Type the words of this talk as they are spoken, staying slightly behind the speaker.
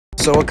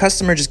So a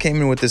customer just came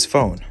in with this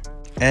phone,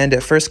 and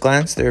at first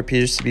glance there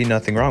appears to be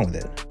nothing wrong with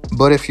it.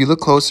 But if you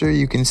look closer,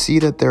 you can see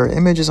that there are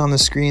images on the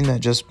screen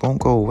that just won't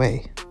go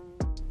away.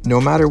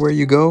 No matter where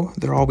you go,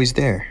 they're always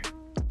there.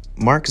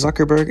 Mark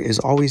Zuckerberg is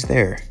always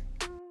there.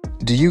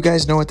 Do you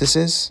guys know what this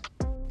is?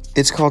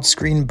 It's called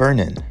screen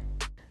burn-in.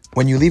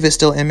 When you leave a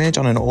still image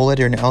on an OLED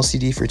or an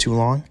LCD for too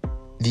long,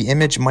 the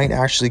image might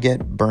actually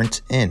get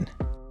burnt in,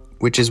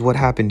 which is what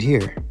happened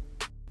here.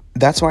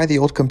 That's why the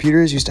old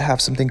computers used to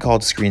have something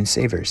called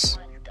screensavers.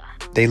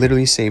 They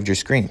literally saved your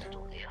screen.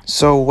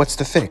 So what's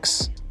the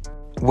fix?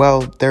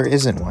 Well, there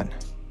isn't one.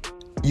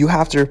 You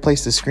have to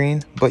replace the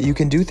screen, but you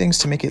can do things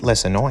to make it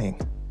less annoying,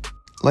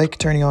 like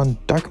turning on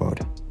dark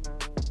mode.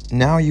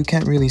 Now you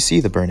can't really see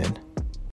the burn-in.